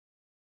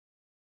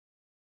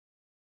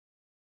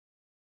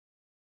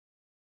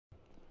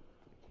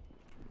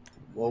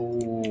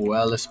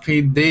Whoa,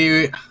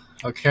 LSPD.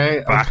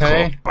 Okay,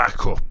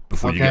 Back up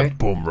before you get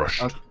bum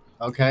rushed.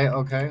 Okay.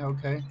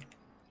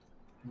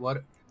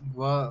 What,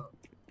 what,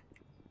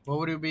 what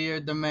would be your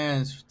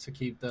demands to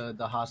keep the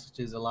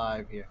hostages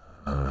alive here?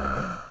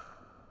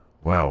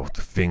 Well,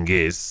 the thing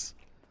is,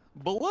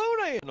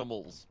 Balloon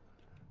animals.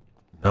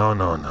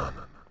 no.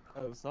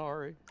 Oh,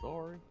 sorry.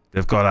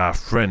 They've got our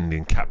friend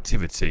in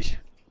captivity.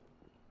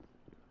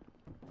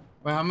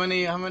 Wait, how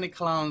many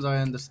clowns are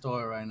in the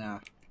store right now?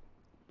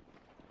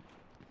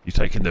 You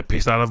taking the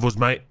piss out of us,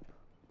 mate?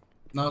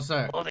 No,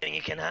 sir. More than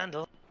you can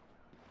handle.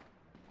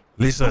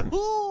 Listen.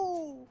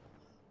 Ooh.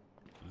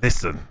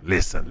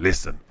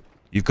 Listen.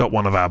 You've got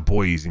one of our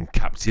boys in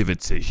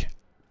captivity.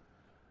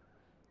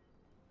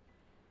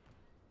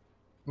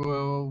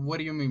 Well, what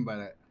do you mean by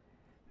that?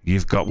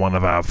 You've got one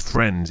of our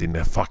friends in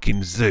the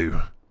fucking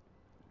zoo.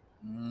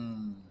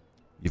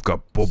 You've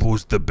got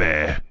Bubbles the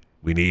bear.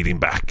 We need him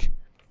back.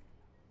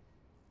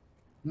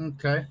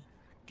 Okay.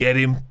 Get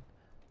him,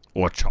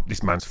 or chop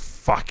this man's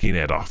fucking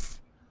head off.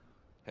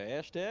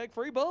 Hashtag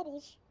free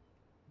bubbles.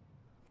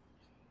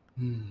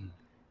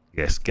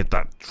 Yes, get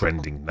that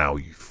trending now,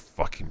 you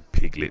fucking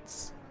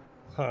piglets.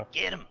 Huh.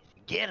 Get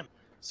him.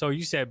 So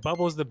you said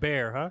Bubbles the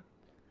bear, huh?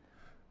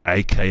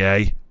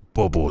 AKA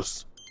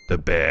Bubbles the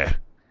bear.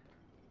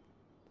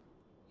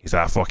 He's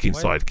our fucking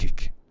What?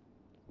 sidekick.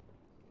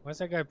 Why's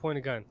that guy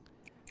pointing a gun?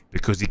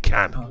 Because he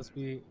can.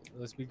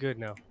 Let's be good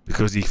now.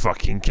 Because he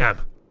fucking can.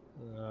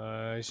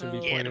 You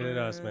shouldn't be pointing at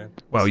us, man.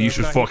 Well, you Let's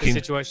should not heat fucking the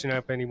situation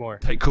up anymore.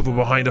 take cover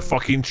behind a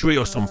fucking tree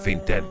or something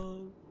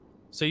then.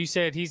 So you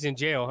said he's in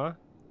jail, huh?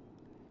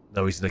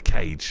 No, he's in a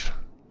cage.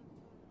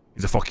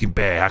 He's a fucking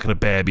bear. How can a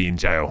bear be in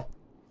jail?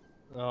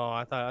 Oh,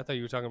 I thought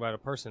you were talking about a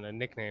person, a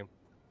nickname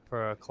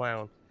for a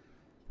clown.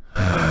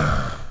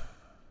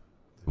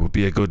 It would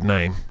be a good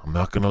name. I'm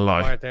not gonna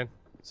lie. All right then.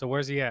 So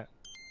where's he at?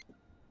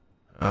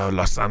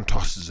 Los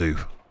Santos Zoo.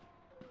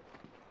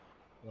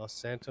 Los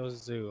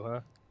Santos Zoo, huh?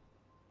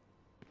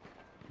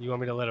 You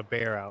want me to let a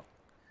bear out?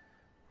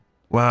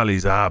 Well,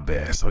 he's our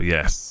bear, so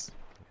yes.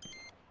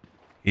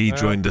 He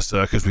joined the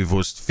circus with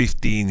us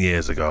 15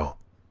 years ago.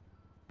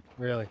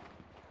 Really?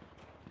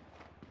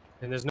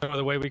 And there's no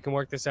other way we can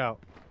work this out.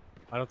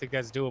 I don't think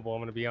that's doable,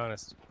 I'm gonna be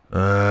honest.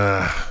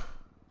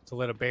 To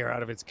let a bear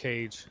out of its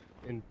cage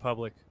in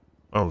public.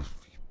 Oh,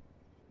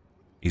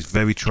 he's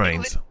very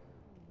trained.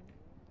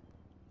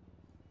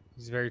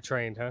 He's very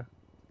trained, huh?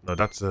 No,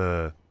 that's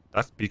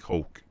Big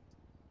Hulk.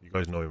 You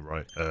guys know him,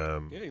 right? Yeah,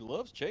 he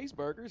loves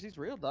cheeseburgers. He's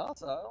real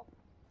docile.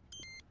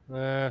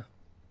 What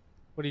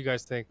do you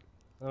guys think?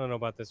 I don't know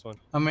about this one.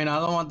 I mean, I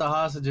don't want the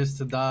hostages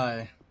to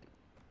die.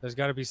 There's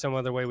got to be some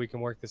other way we can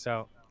work this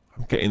out.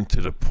 I'm getting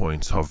to the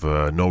point of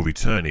no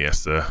return here,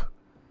 sir.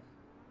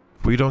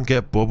 If we don't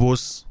get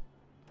Bubbles,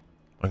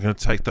 I'm gonna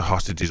take the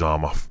hostage's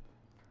arm off.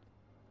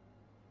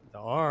 The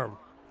arm?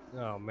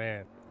 Oh,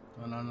 man.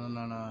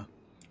 No.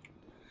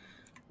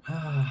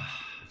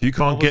 If you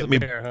can't get me,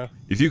 bear, huh?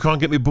 if you can't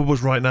get me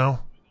Bubbles right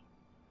now,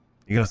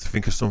 you're gonna have to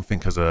think of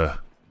something as a,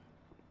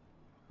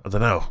 I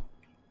don't know.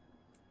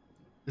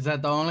 Is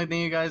that the only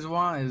thing you guys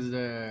want? Is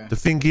there... The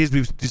thing is,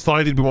 we've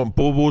decided we want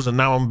Bubbles, and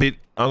now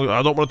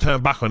I don't want to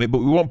turn back on it, but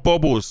we want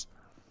Bubbles.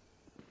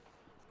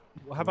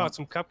 Well, how about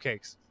some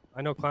cupcakes?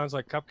 I know clowns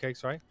like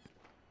cupcakes, right?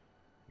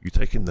 You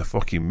taking the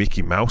fucking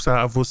Mickey Mouse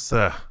out of us,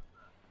 sir?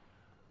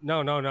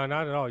 No, not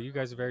at all. You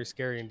guys are very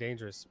scary and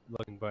dangerous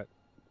looking, but,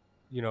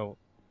 you know,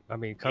 I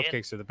mean,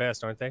 cupcakes are the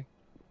best, aren't they?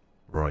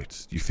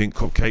 Right. You think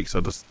cupcakes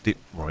are the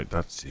right?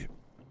 That's it.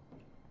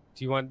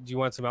 Do you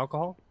want some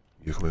alcohol?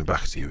 You're coming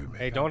back to you, mate.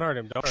 Hey, don't hurt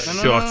him. Don't hurt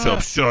him.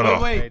 Shut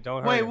up. Wait, Hey,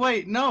 don't hurt him.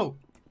 wait, no.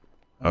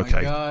 Oh Okay,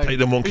 my God. take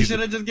the We monkey's. should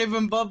have just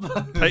given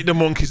Bubba. Take the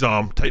monkey's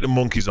arm. Take the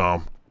monkey's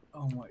arm.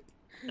 Oh my.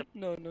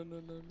 No.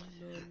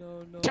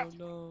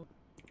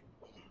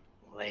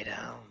 Lay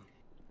down.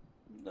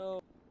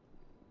 No.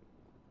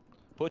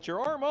 Put your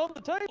arm on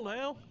the table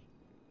now.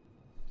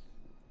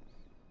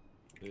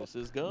 This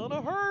is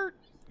gonna hurt.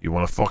 You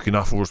want to fucking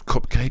offer us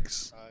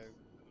cupcakes? I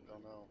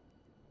don't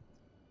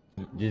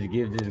know. Just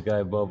give this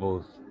guy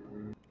Bubbles.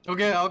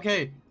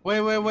 Okay.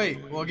 Wait.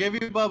 We'll give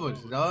you Bubbles.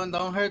 Don't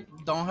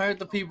hurt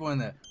the people in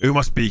there. Who am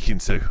I speaking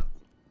to?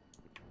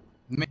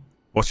 Me.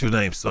 What's your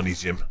name, Sonny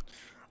Jim?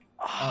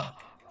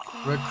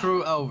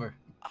 Recruit over.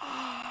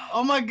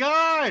 Oh my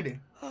God!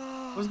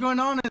 What's going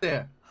on in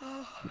there?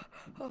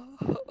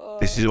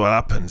 This is what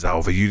happens,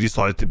 Alva. You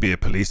decided to be a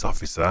police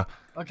officer.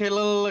 Okay,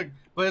 look.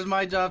 But it's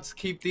my job to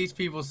keep these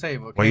people safe.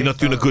 Okay. Well, you're not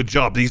doing a So- good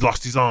job. He's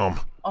lost his arm.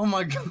 Oh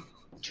my God.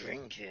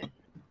 Drink it.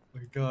 Oh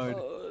my God.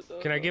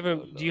 Can I give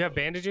him? Do you have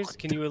bandages?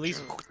 Can you at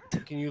least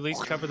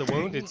cover the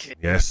wound? It's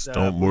Yes,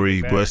 don't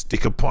worry. bad. We'll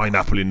stick a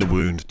pineapple in the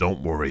wound.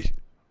 Don't worry.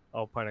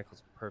 Oh,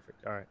 pineapple's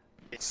perfect. All right.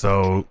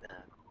 So,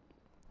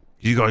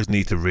 you guys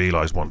need to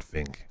realize one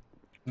thing.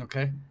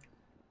 Okay.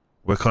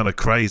 We're kind of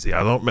crazy.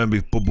 I don't remember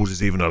if Bubbles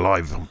is even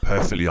alive, if I'm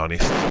perfectly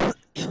honest.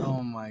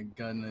 Oh my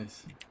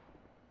goodness.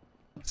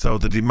 So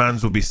the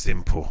demands will be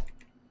simple.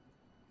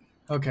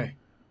 Okay.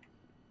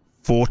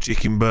 4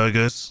 chicken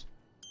burgers,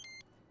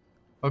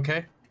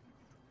 Okay.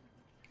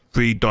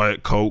 3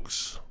 Diet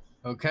Cokes,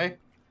 Okay.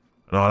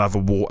 and I'll have a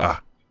water.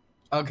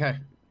 Okay.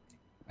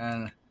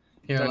 And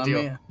here, Done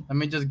deal. let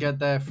me just get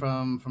that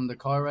from the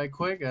car right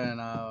quick,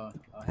 and I'll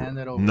hand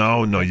it over.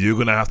 No, to you, no, okay? you're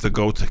gonna have to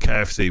go to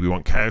KFC. We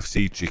want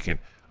KFC chicken.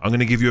 I'm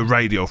gonna give you a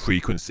radio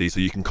frequency so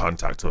you can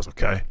contact us,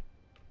 okay?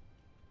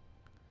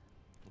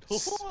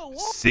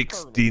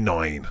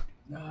 69.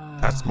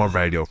 That's my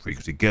radio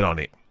frequency. Get on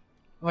it.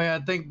 Wait, I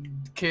think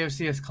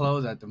KFC is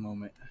closed at the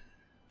moment.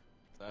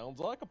 Sounds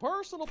like a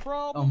personal Oh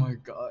problem. my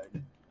god.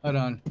 Hold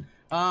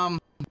on.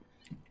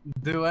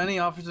 Do any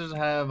officers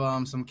have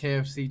some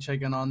KFC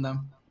chicken on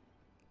them?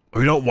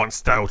 We don't want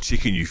stale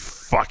chicken, you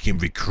fucking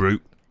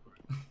recruit.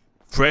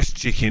 Fresh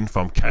chicken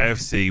from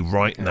KFC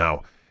right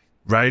now.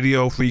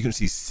 Radio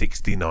frequency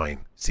 69.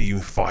 See you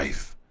in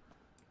 5.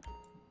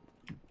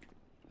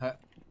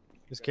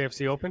 Is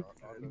KFC open?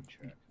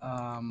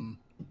 I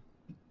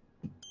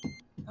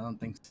don't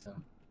think so.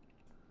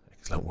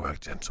 Excellent work,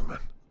 gentlemen.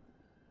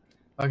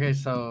 Okay,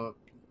 so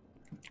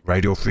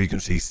Radio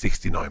frequency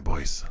 69,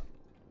 boys.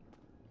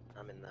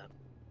 I'm in that.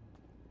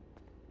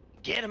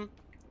 Get him.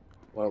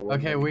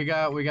 okay, we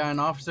got an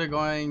officer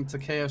going to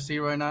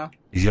KFC right now.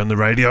 Is he on the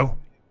radio?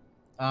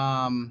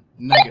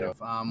 Negative.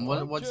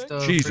 What's the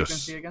Jesus.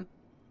 frequency again?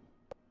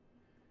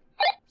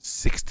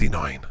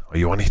 69. Are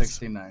you on it?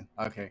 69.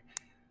 Okay.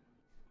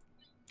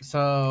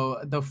 So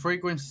the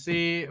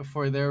frequency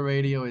for their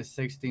radio is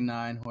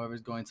 69.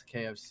 Whoever's going to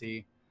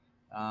KFC,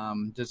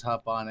 just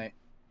hop on it.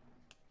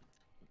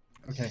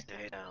 Okay.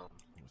 Stay down.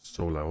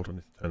 So loud. I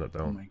need to turn that Oh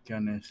down. my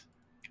goodness.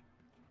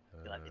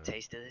 You like the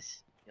taste of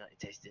this? You like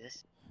the taste of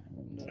this?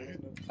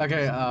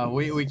 Okay.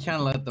 We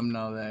can't let them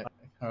know that,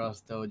 or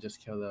else they'll just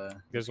kill the.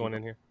 There's one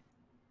in here.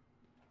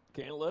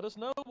 Can't let us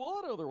know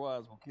what,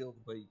 otherwise we'll kill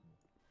the people.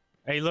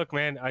 Hey, look,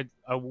 man.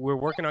 We're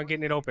working on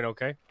getting it open.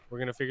 Okay, we're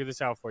gonna figure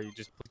this out for you.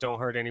 Just don't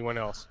hurt anyone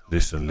else.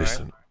 Listen.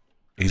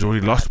 He's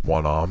already lost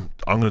one arm.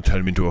 I'm gonna turn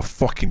him into a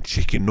fucking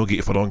chicken nugget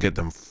if I don't get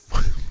them.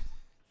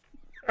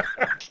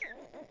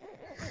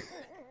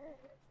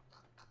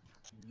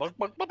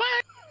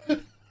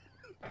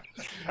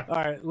 All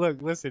right,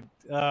 look, listen.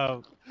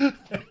 Let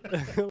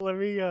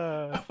me.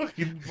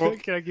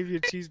 Can I give you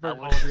a I cheeseburger?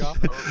 won't be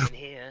open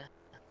here.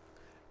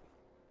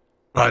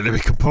 Right, let me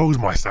compose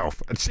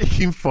myself. A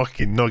chicken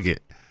fucking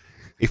nugget.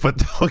 If I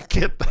don't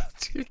get that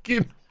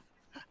chicken.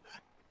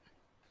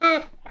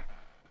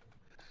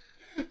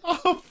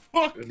 Oh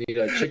fuck! You need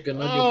a chicken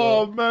nugget,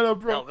 Oh bro. man, I No,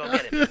 broke. go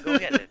get it. Go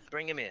get it.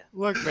 Bring him here.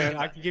 Look, man,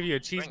 I can give you a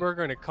cheeseburger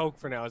and a Coke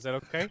for now. Is that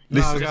okay?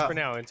 Listen. Just for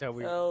now until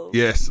we. All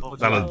Yes,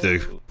 that'll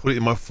do. Put it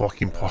in my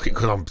fucking pocket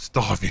because I'm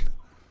starving.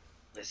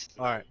 Listen,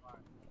 right,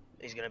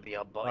 he's gonna be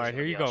our boy. all right.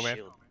 Here you go, man.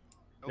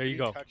 There you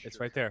go. Nobody It's touched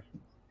right there.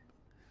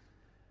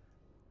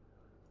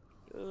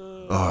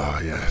 Oh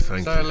yeah,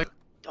 thank So, you. like,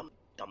 Dumb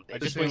I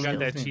bitch. just went and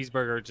got that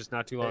cheeseburger just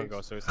not too long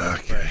ago, so it's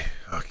Okay.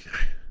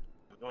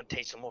 You want to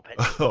taste some more pet?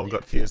 Oh, I've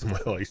got tears in my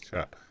eyes,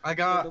 chat. I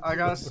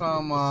got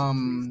some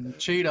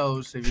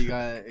Cheetos.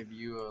 If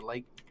you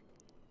like,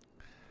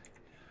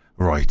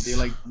 Right.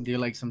 do you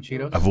like some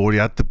Cheetos? I've already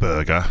had the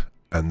burger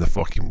and the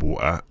fucking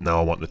water. Now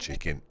I want the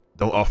chicken.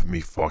 Don't offer me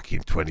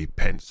fucking 20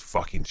 pence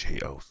fucking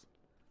Cheetos.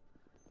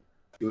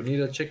 You need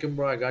a chicken,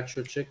 bro? I got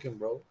your chicken,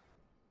 bro.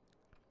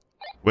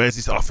 Where's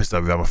this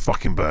officer with our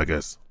fucking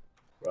burgers?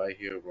 Right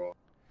here, bro.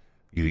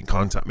 You didn't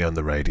contact me on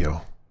the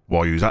radio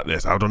while you was at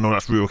this. I don't know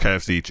that's real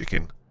KFC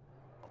chicken.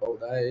 Oh,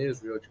 that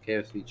is real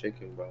KFC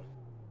chicken, bro.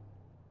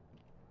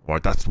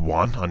 Right, that's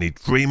one. I need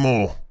 3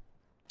 more.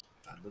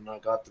 I do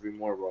not got 3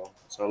 more, bro.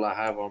 That's all I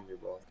have on me,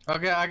 bro.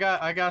 Okay, I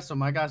got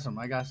some.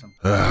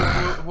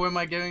 Who am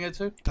I giving it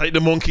to? Take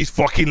the monkey's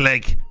fucking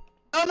leg.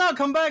 Oh no,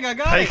 come back! I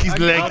got Take it. his I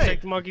leg. got Take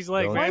it. the monkey's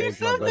leg, Don't man. you take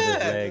my said brother's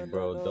that? leg,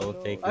 bro.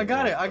 Don't take I his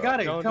got leg, it. I bro. got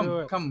it. Don't do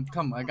it.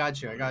 Come. I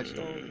got you.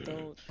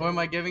 Who am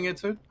I giving it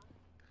to?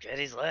 Get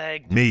his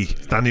leg. Me,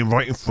 standing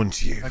right in front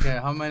of you. Okay,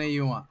 how many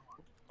you want?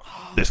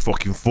 There's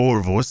fucking 4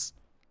 of us.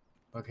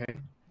 Okay,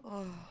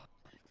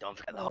 Don't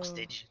forget the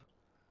hostage.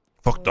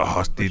 Fuck the for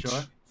hostage.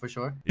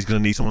 sure. He's gonna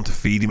need someone to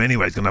feed him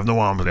anyway. He's gonna have no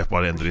arms left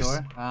by the end of this.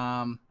 Sure.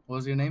 What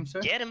was your name,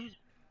 sir? Get him.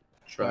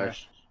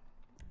 Trash.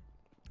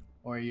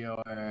 Or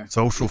your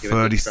Social Give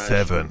it the trash.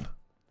 37.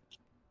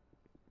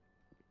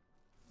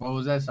 what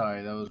was that?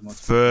 Sorry, that was more.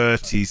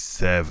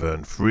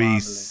 37.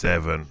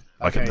 37.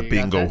 Like at Okay, the you got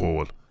bingo that?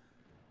 hall.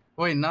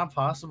 Wait, not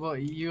possible.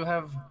 You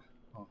have.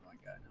 Oh my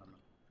god.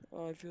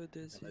 Hold on. Oh, I feel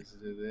dizzy. Let's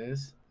do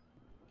this.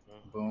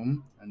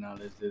 Boom, and now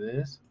let's do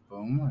this.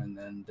 Boom, and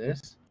then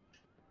this.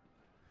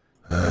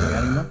 Are you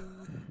getting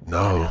them?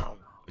 No.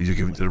 You're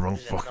giving it to the wrong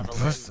There's fucking another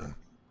person.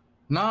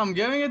 No, I'm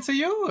giving it to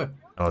you.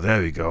 Oh,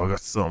 there we go. I got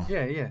some.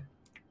 Yeah.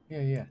 Yeah,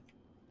 you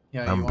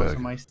want Hamburg.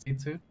 some iced tea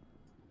too?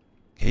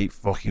 Keep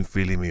fucking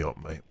filling me up,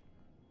 mate.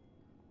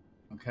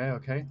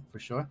 Okay, for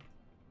sure.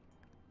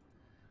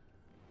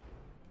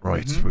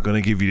 Right, Mhm. we're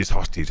gonna give you this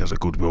hostage as a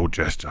goodwill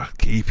gesture.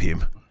 Keep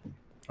him.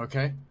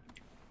 Okay.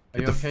 Are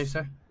Get you the okay,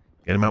 sir?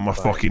 Get him out my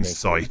Fine, fucking thank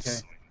you.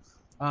 sights.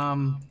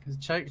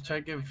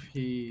 Check if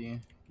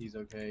he's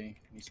okay.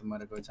 Needs some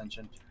medical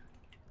attention.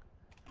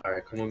 All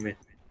right, come with me.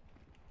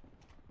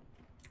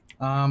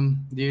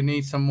 Do you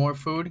need some more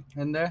food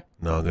in there?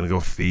 No, I'm gonna go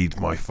feed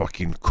my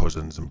fucking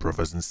cousins and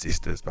brothers and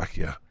sisters back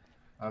here.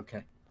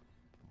 Okay.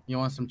 You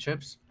want some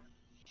chips?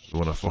 You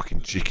want a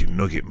fucking chicken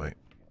nugget, mate?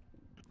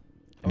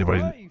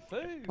 Anybody? Alright,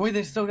 food. Wait,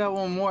 they still got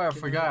one more. I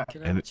forgot.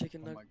 Can I have a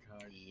chicken Oh my nugget?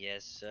 god.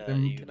 Yes, sir.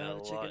 Then- You Can I have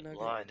know a chicken what? nugget?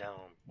 Lie down.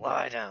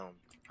 Lie down.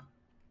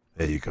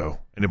 There you go.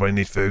 Anybody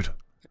need food?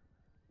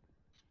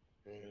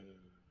 Mm.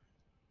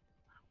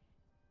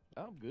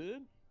 I'm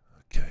good.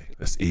 Okay,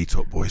 let's eat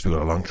up, boys. We've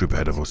got a long trip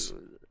ahead of us.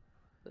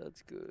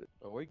 That's good.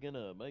 Are we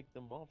gonna make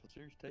them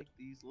officers take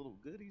these little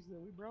goodies that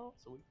we brought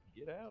so we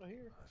can get out of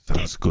here?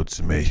 Sounds good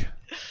to me.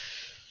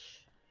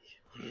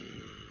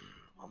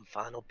 One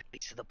final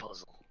piece of the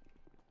puzzle.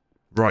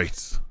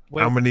 Right.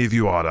 Wait. How many of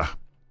you are there?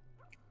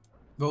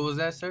 What was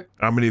that, sir?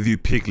 How many of you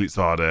piglets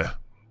are there?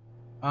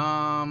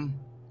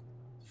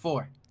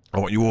 4. I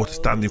want you all to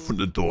stand in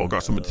front of the door. I've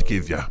got something to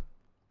give you.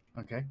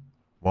 Okay.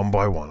 One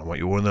by one. I want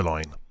you all in the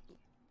line.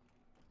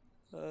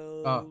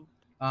 Oh.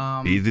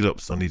 Speed it up,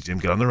 Sonny Jim.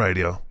 Get on the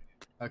radio.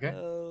 Okay.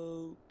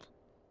 Oh.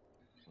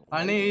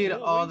 I need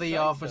Well, all we the say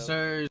so.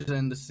 officers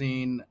in the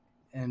scene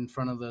in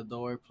front of the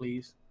door,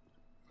 please.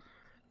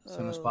 As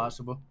soon as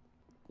possible.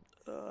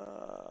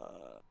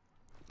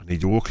 I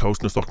need you all close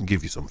enough so I can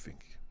give you something.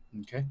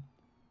 Okay.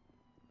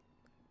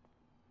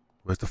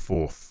 Where's the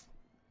fourth?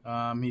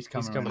 He's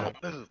coming. coming.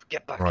 right Move.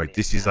 Get back. Right, here.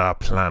 this is our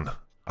plan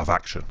of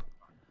action.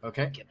 now.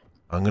 Okay.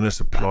 I'm going to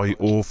supply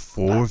all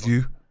 4 of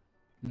you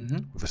Mm-hmm.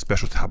 with a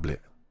special tablet.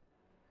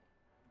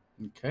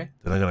 Okay.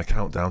 Then I'm going to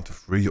count down to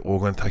 3. You're all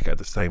going to take it at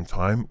the same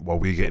time while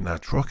we get in our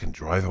truck and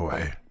drive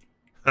away.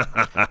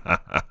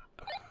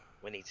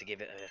 We need to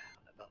give it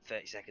about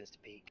 30 seconds to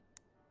peak.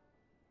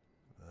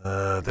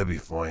 They'll be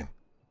fine.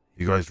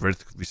 You guys ready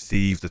to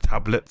receive the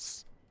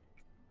tablets?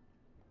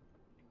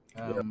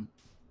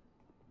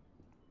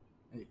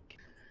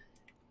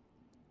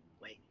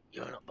 Wait,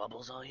 you're not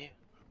Bubbles, are you?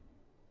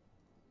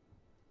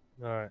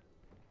 All right.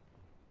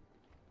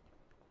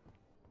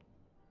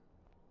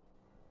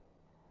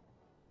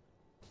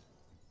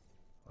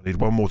 I need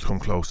one more to come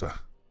closer.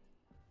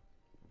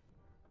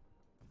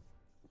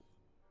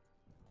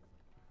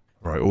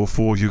 Right, all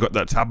 4 of you got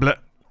that tablet?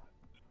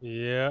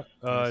 Yeah.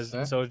 Yes,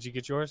 sir. So did you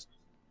get yours?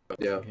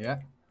 Yeah. Yeah.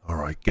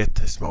 Alright, get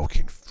to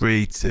smoking.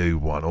 3, 2,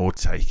 1, or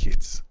take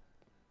it.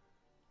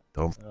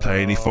 Don't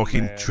play any Oh,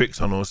 fucking man.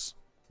 tricks on us.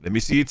 Let me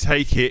see you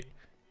take it.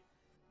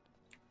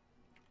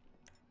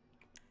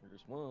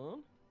 There's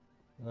 1.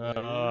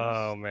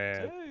 Oh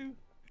man. 2.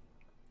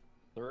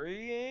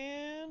 3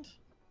 and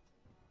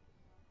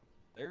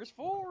there's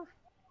 4.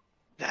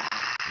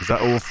 Is that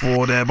all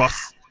 4 there,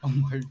 boss? Oh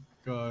my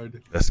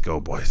god. Let's go,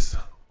 boys.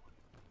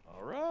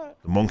 All right.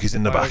 The monkey's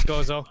in the All right, back.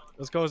 let's go, Zo.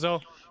 Let's go, Zo.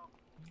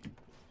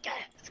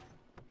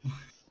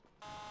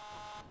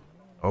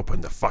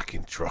 Open the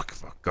fucking truck,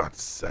 for God's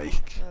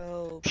sake.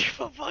 Help.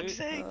 For fuck's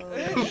sake.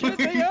 It should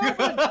be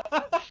open.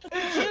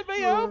 It should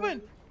be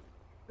open.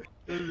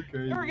 This is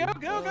crazy. There we go.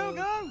 Go, go,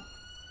 go.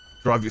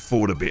 Drive it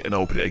forward a bit and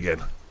open it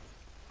again.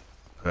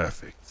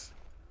 Perfect.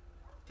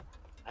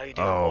 How you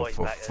doing, Oh, boys?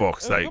 for back there?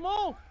 fuck's sake. Come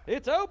on.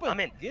 It's open. I'm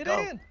in. Get go,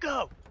 in.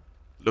 Go.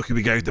 Lucky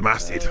we gave them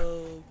acid.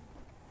 Help.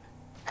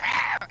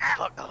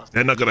 Fuck off.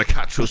 They're not going to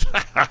catch us.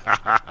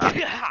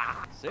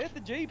 Set the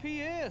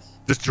GPS.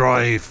 Just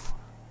drive.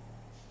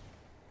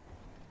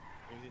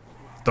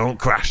 Don't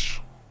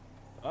crash.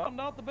 I'm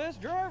not the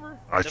best driver.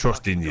 I They're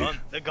trust in fucking you. gone.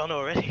 They're gone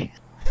already.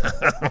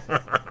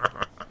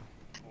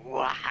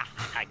 Wow.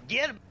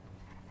 Get him.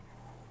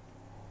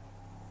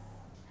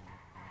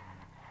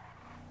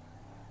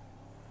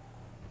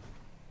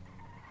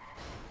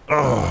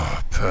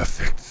 Oh,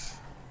 perfect.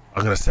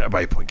 I'm going to set a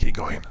waypoint. Keep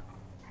going.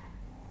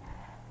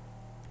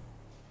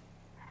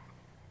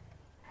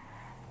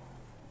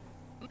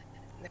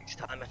 Next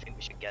time, I think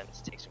we should get him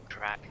to take some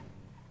crack.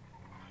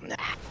 Nah.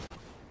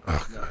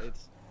 Oh, No, God.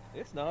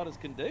 it's not as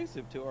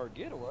conducive to our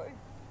getaway.